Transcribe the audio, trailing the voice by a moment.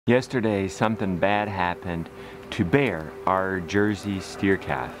Yesterday, something bad happened to Bear, our Jersey steer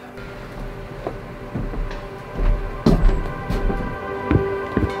calf.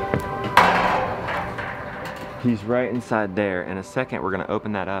 He's right inside there. In a second, we're gonna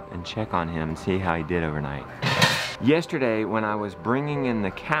open that up and check on him and see how he did overnight. Yesterday, when I was bringing in the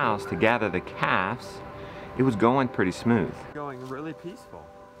cows to gather the calves, it was going pretty smooth. Going really peaceful.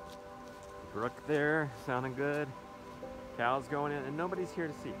 Brook there, sounding good. Cows going in, and nobody's here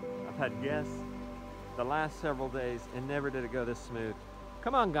to see. I've had guests the last several days, and never did it go this smooth.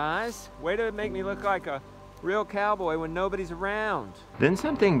 Come on, guys. Way to make me look like a real cowboy when nobody's around. Then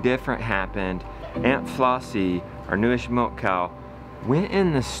something different happened. Aunt Flossie, our newest milk cow, went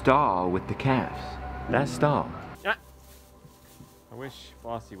in the stall with the calves. That stall. Ah. I wish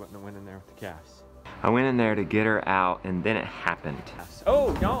Flossie wouldn't have went in there with the calves. I went in there to get her out, and then it happened.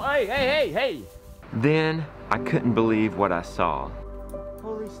 Oh, don't, hey. Then I couldn't believe what I saw.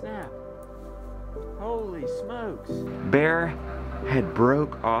 Holy snap. Holy smokes. Bear had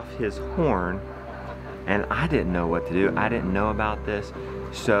broke off his horn, and I didn't know what to do. I didn't know about this,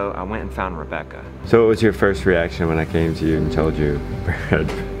 so I went and found Rebecca. So what was your first reaction when I came to you and told you Bear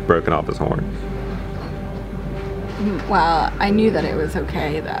had broken off his horn? Well, I knew that it was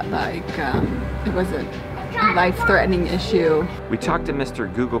okay, that it wasn't a life-threatening issue. We talked to Mr.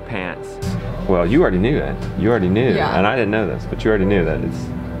 Google Pants. Well, you already knew that. You already knew, yeah. And I didn't know this, but you already knew that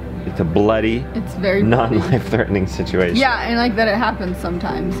it's a bloody, it's very non-life-threatening situation. Yeah, and like that it happens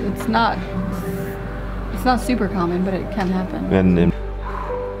sometimes. It's not super common, but it can happen. And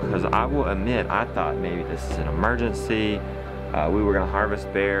because I will admit, I thought maybe this is an emergency. We were gonna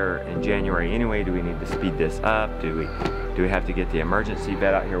harvest Bear in January anyway. Do we need to speed this up? Do we have to get the emergency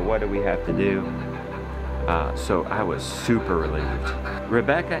vet out here? What do we have to do? So I was super relieved.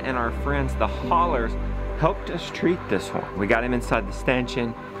 Rebecca and our friends, the Haulers, helped us treat this horn. We got him inside the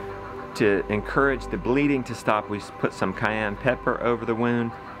stanchion to encourage the bleeding to stop. We put some cayenne pepper over the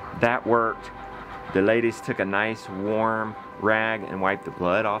wound. That worked. The ladies took a nice warm rag and wiped the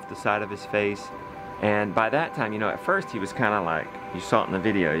blood off the side of his face. And by that time, you know, at first he was kind of like, you saw it in the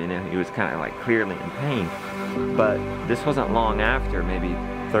video, you know, he was kind of like clearly in pain. But this wasn't long after, maybe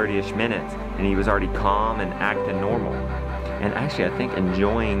 30-ish minutes, and he was already calm and acting normal. And actually, I think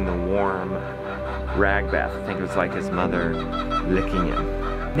enjoying the warm rag bath. I think it was like his mother licking him.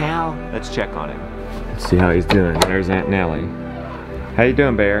 Now, let's check on him. Let's see how he's doing. There's Aunt Nellie. How you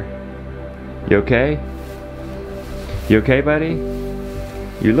doing, Bear? You okay? You okay, buddy?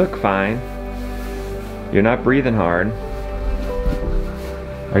 You look fine. You're not breathing hard.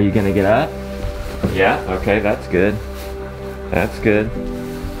 Are you gonna get up? Yeah, okay, that's good. That's good.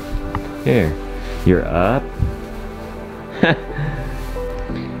 Here, you're up.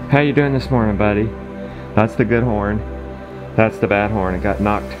 How you doing this morning, buddy? That's the good horn. That's the bad horn. It got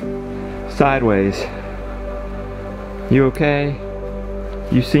knocked sideways. You okay?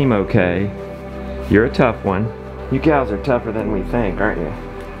 You seem okay. You're a tough one. You cows are tougher than we think, aren't you?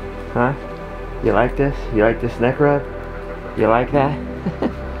 Huh? You like this? You like this neck rub? You like that?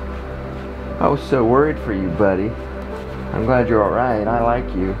 I was so worried for you, buddy. I'm glad you're alright. I like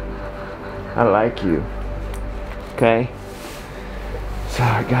you. I like you. Okay? So,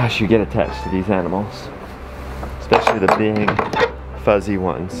 gosh, you get attached to these animals. Especially the big, fuzzy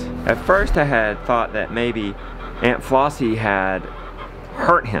ones. At first I had thought that maybe Aunt Flossie had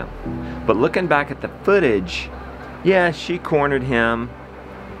hurt him. But looking back at the footage, yeah, she cornered him,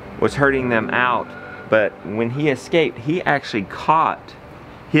 was hurting them out, but when he escaped, he actually caught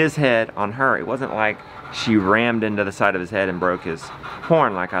his head on her. It wasn't like she rammed into the side of his head and broke his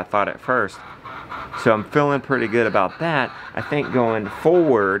horn like I thought at first. So I'm feeling pretty good about that. I think going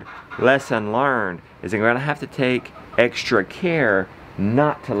forward, lesson learned is I'm gonna have to take extra care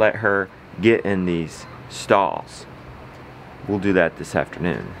not to let her get in these stalls. We'll do that this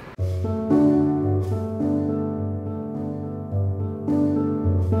afternoon.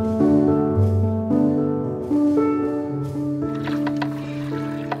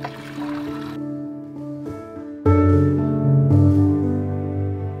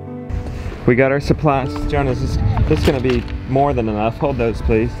 We got our supplies. Jonas, this is going to be more than enough. Hold those,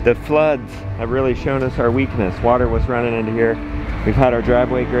 please. The floods have really shown us our weakness. Water was running into here. We've had our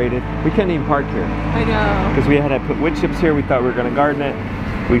driveway graded. We couldn't even park here. I know. Because we had to put wood chips here. We thought we were going to garden it.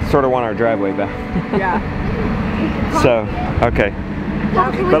 We sort of want our driveway back. Yeah. So, okay.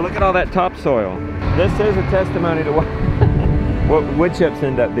 But look at all that topsoil. This is a testimony to what wood chips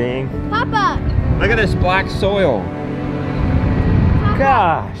end up being. Papa! Look at this black soil. Papa.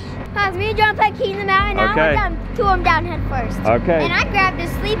 Gosh. Guys, me and John played Keys in the Mountain, and Okay. I went to him down head first. Okay. And I grabbed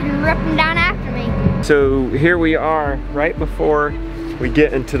his sleeve and ripped him down after me. So here we are, right before we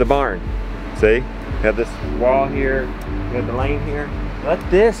get into the barn. See? We have this wall here, we have the lane here. Let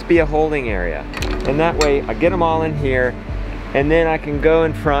this be a holding area. And that way I get them all in here, and then I can go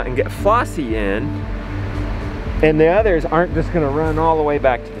in front and get Flossie in, and the others aren't just gonna run all the way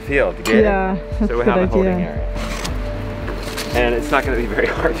back to the field to get it. That's So we a good have a holding idea. area. And it's not gonna be very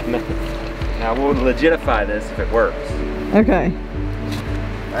hard to make. Now we'll legitify this if it works. Okay.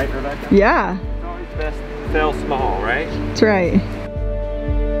 Right, Rebecca? Yeah, It's always best to fail small, right? that's right.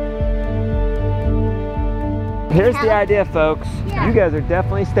 Here's the idea, folks. Yeah. You guys are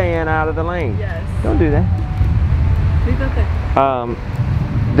definitely staying out of the lane. Yes. Don't do that. Leave that there.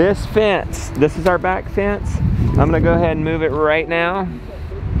 This fence, this is our back fence. I'm gonna go ahead and move it right now.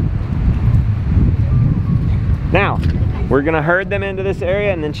 Now, we're gonna herd them into this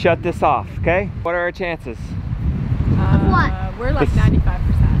area and then shut this off, okay? What are our chances? What? We're like This-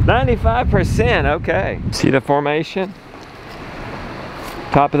 95%. 95%, okay. See the formation?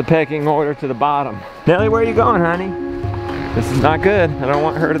 Top of the pecking order to the bottom. Nellie, where are you going, honey? This is not good. I don't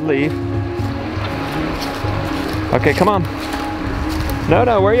want her to leave. Okay, come on. No,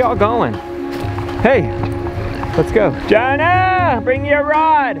 where are y'all going? Hey, let's go. Jonah, bring your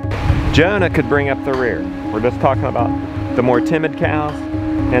rod. Jonah could bring up the rear. We're just talking about the more timid cows,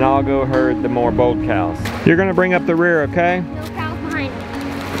 and I'll go herd the more bold cows. You're gonna bring up the rear, okay? No cows behind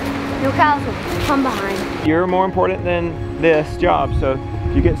me. No cows will come behind. You're more important than this job, so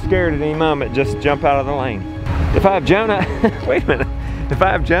if you get scared at any moment, just jump out of the lane. If I have Jonah, wait a minute. If I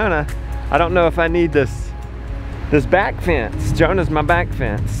have Jonah, I don't know if I need this back fence. Jonah's my back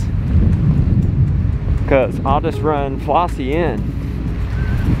fence. Because I'll just run Flossie in.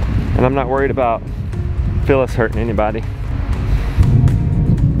 And I'm not worried about Phyllis hurting anybody.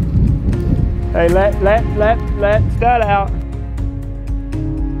 Hey, let stud out.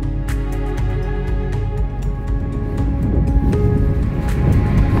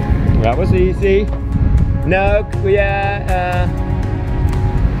 That was easy. No, yeah,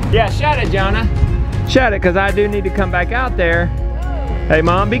 shut it, Jonah. Shut it, because I do need to come back out there. Hey,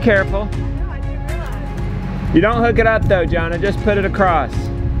 Mom, be careful. No, I didn't realize. You don't hook it up, though, Jonah. Just put it across.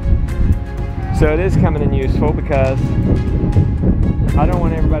 So it is coming in useful because I don't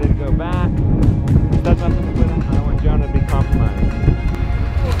want everybody to go back. That's nothing to put in. I don't want Jonah to be compromised.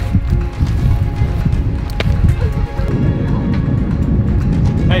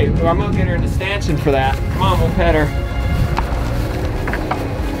 Hey, well, I'm gonna get her in the stanchion for that. Come on, we'll pet her.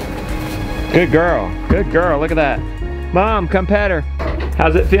 Good girl, look at that. Mom, come pet her.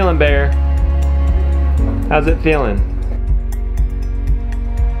 How's it feeling, Bear? How's it feeling?